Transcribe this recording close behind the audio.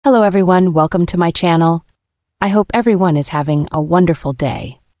Hello everyone, welcome to my channel. I hope everyone is having a wonderful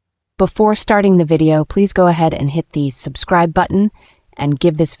day. Before starting the video, please go ahead and hit the subscribe button and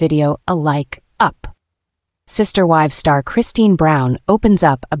give this video a like up. Sister Wives star Christine Brown opens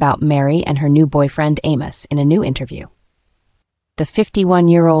up about Meri and her new boyfriend Amos in a new interview. The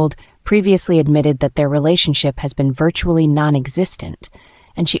 51-year-old previously admitted that their relationship has been virtually non-existent,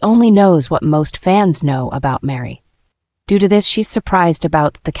 and she only knows what most fans know about Meri. Due to this, she's surprised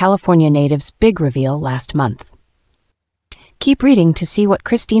about the California native's big reveal last month. Keep reading to see what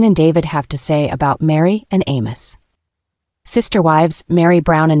Christine and David have to say about Meri and Amos. Sister Wives, Meri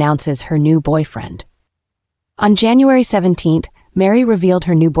Brown announces her new boyfriend. On January 17th, Meri revealed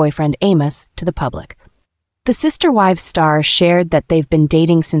her new boyfriend Amos to the public. The Sister Wives star shared that they've been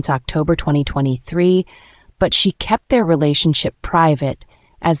dating since October 2023, but she kept their relationship private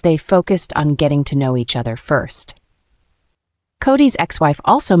as they focused on getting to know each other first. Kody's ex-wife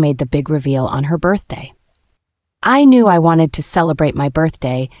also made the big reveal on her birthday. "I knew I wanted to celebrate my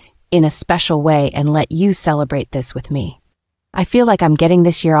birthday in a special way and let you celebrate this with me. I feel like I'm getting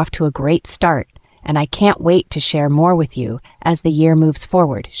this year off to a great start, and I can't wait to share more with you as the year moves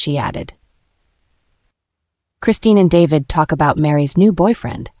forward," she added. Christine and David talk about Meri's new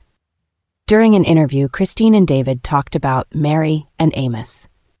boyfriend. During an interview, Christine and David talked about Meri and Amos.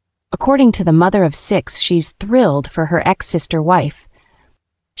 According to the mother of 6, she's thrilled for her ex-sister wife.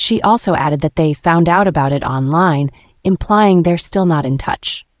 She also added that they found out about it online, implying they're still not in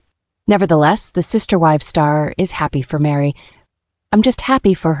touch. Nevertheless, the Sister Wives star is happy for Meri. "I'm just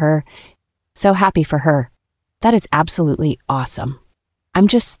happy for her. So happy for her. That is absolutely awesome. I'm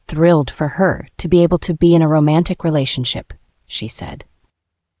just thrilled for her to be able to be in a romantic relationship," she said.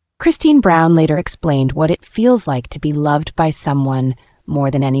 Christine Brown later explained what it feels like to be loved by someone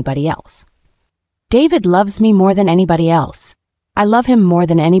more than anybody else. "David loves me more than anybody else. I love him more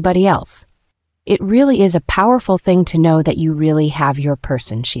than anybody else. It really is a powerful thing to know that you really have your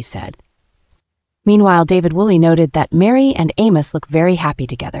person," she said. Meanwhile, David Woolley noted that Meri and Amos look very happy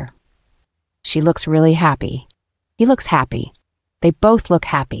together. "She looks really happy. He looks happy. They both look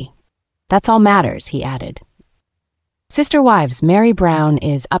happy. That's all matters," he added. Sister Wives, Meri Brown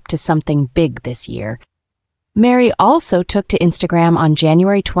is up to something big this year. Meri also took to Instagram on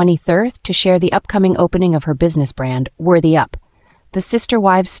January 23rd to share the upcoming opening of her business brand, Worthy Up. The Sister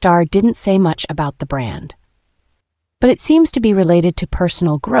Wives star didn't say much about the brand, but it seems to be related to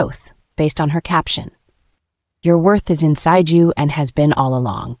personal growth, based on her caption. "Your worth is inside you and has been all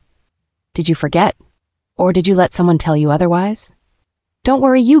along. Did you forget? Or did you let someone tell you otherwise? Don't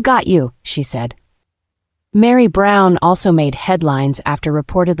worry, you got you," she said. Meri Brown also made headlines after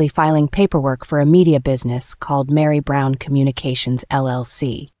reportedly filing paperwork for a media business called Meri Brown Communications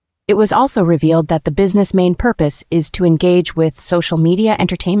LLC. It was also revealed that the business' main purpose is to engage with social media,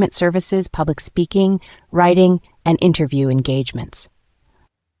 entertainment services, public speaking, writing, and interview engagements.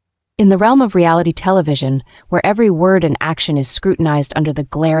 In the realm of reality television, where every word and action is scrutinized under the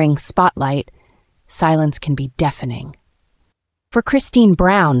glaring spotlight, silence can be deafening. For Christine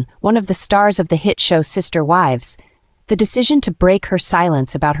Brown, one of the stars of the hit show Sister Wives, the decision to break her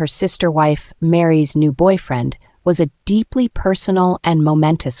silence about her sister wife Meri's new boyfriend was a deeply personal and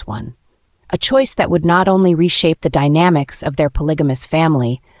momentous one, a choice that would not only reshape the dynamics of their polygamous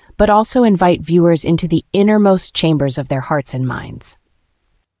family, but also invite viewers into the innermost chambers of their hearts and minds.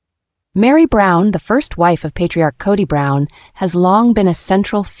 Meri Brown, the first wife of patriarch Kody Brown, has long been a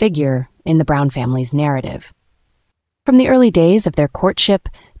central figure in the Brown family's narrative. From the early days of their courtship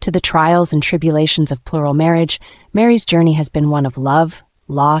to the trials and tribulations of plural marriage, Meri's journey has been one of love,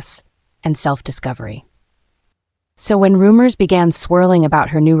 loss, and self-discovery. So when rumors began swirling about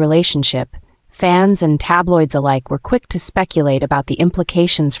her new relationship, fans and tabloids alike were quick to speculate about the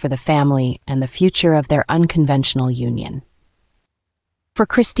implications for the family and the future of their unconventional union. For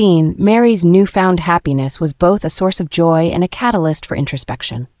Christine, Meri's newfound happiness was both a source of joy and a catalyst for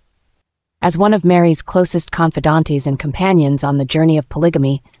introspection. As one of Meri's closest confidantes and companions on the journey of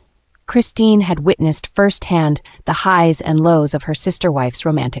polygamy, Christine had witnessed firsthand the highs and lows of her sister wife's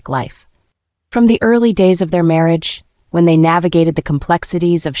romantic life. From the early days of their marriage, when they navigated the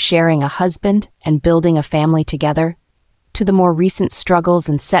complexities of sharing a husband and building a family together, to the more recent struggles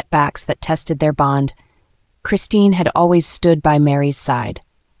and setbacks that tested their bond, Christine had always stood by Meri's side,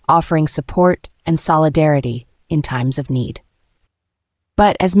 offering support and solidarity in times of need.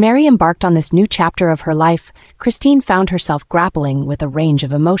 But as Meri embarked on this new chapter of her life, Christine found herself grappling with a range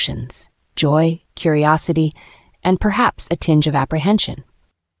of emotions: joy, curiosity, and perhaps a tinge of apprehension.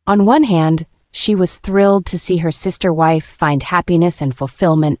 On one hand, she was thrilled to see her sister wife find happiness and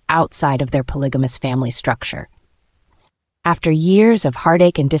fulfillment outside of their polygamous family structure. After years of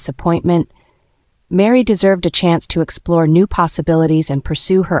heartache and disappointment, Meri deserved a chance to explore new possibilities and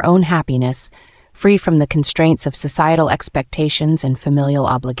pursue her own happiness, free from the constraints of societal expectations and familial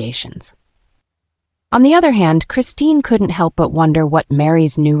obligations. On the other hand, Christine couldn't help but wonder what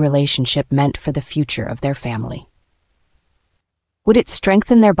Meri's new relationship meant for the future of their family. Would it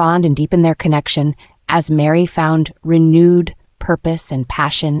strengthen their bond and deepen their connection as Meri found renewed purpose and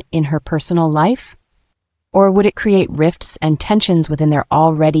passion in her personal life? Or would it create rifts and tensions within their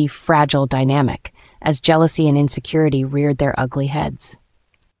already fragile dynamic as jealousy and insecurity reared their ugly heads?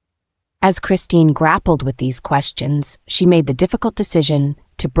 As Christine grappled with these questions, she made the difficult decision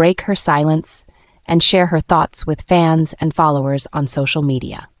to break her silence and share her thoughts with fans and followers on social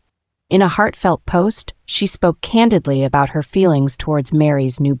media. In a heartfelt post, she spoke candidly about her feelings towards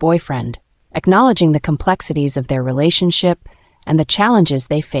Meri's new boyfriend, acknowledging the complexities of their relationship and the challenges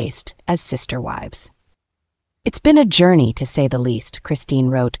they faced as sister wives. "It's been a journey, to say the least," Christine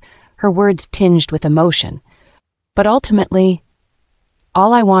wrote, her words tinged with emotion. "But ultimately,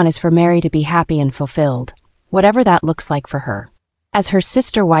 all I want is for Meri to be happy and fulfilled, whatever that looks like for her. As her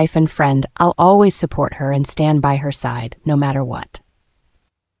sister wife and friend, I'll always support her and stand by her side, no matter what."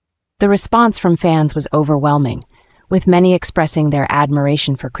 The response from fans was overwhelming, with many expressing their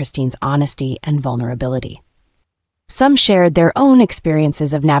admiration for Christine's honesty and vulnerability. Some shared their own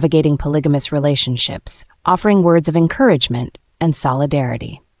experiences of navigating polygamous relationships, offering words of encouragement and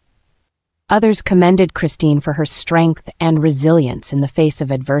solidarity. Others commended Christine for her strength and resilience in the face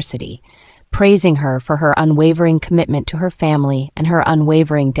of adversity, praising her for her unwavering commitment to her family and her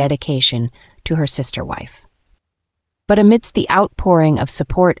unwavering dedication to her sister wife. But amidst the outpouring of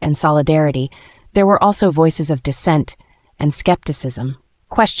support and solidarity, there were also voices of dissent and skepticism,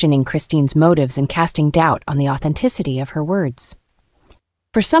 questioning Christine's motives and casting doubt on the authenticity of her words.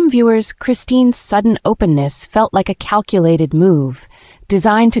 For some viewers, Christine's sudden openness felt like a calculated move,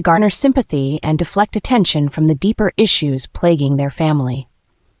 designed to garner sympathy and deflect attention from the deeper issues plaguing their family.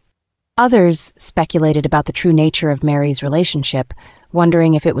 Others speculated about the true nature of Meri's relationship,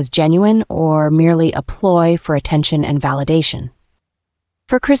 wondering if it was genuine or merely a ploy for attention and validation.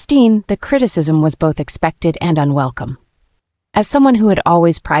 For Christine, the criticism was both expected and unwelcome. As someone who had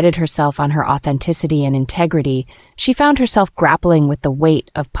always prided herself on her authenticity and integrity, she found herself grappling with the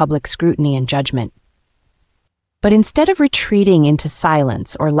weight of public scrutiny and judgment. But instead of retreating into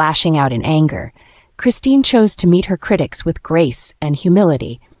silence or lashing out in anger, Christine chose to meet her critics with grace and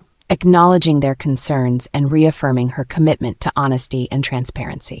humility, acknowledging their concerns and reaffirming her commitment to honesty and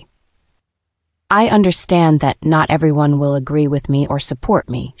transparency. "I understand that not everyone will agree with me or support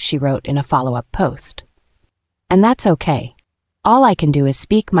me," she wrote in a follow-up post. "And that's okay. All I can do is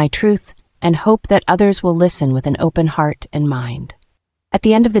speak my truth and hope that others will listen with an open heart and mind. At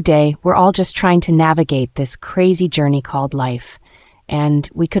the end of the day, we're all just trying to navigate this crazy journey called life, and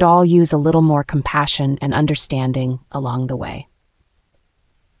we could all use a little more compassion and understanding along the way."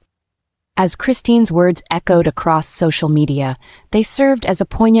 As Christine's words echoed across social media, they served as a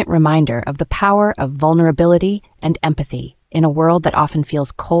poignant reminder of the power of vulnerability and empathy in a world that often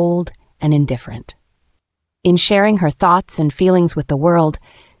feels cold and indifferent. In sharing her thoughts and feelings with the world,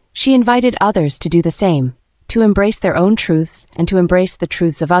 she invited others to do the same, to embrace their own truths and to embrace the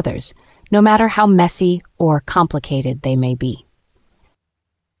truths of others, no matter how messy or complicated they may be.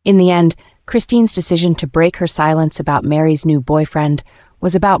 In the end, Christine's decision to break her silence about Meri's new boyfriend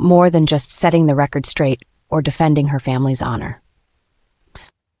was about more than just setting the record straight or defending her family's honor.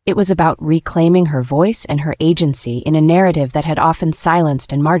 It was about reclaiming her voice and her agency in a narrative that had often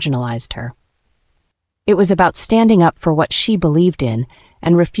silenced and marginalized her. It was about standing up for what she believed in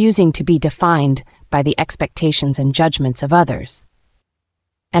and refusing to be defined by the expectations and judgments of others.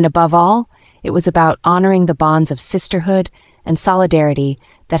 And above all, it was about honoring the bonds of sisterhood and solidarity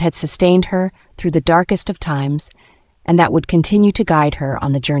that had sustained her through the darkest of times and that would continue to guide her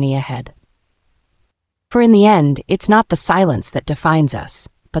on the journey ahead. For in the end, it's not the silence that defines us,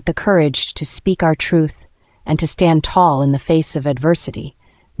 but the courage to speak our truth and to stand tall in the face of adversity,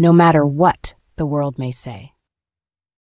 no matter what the world may say.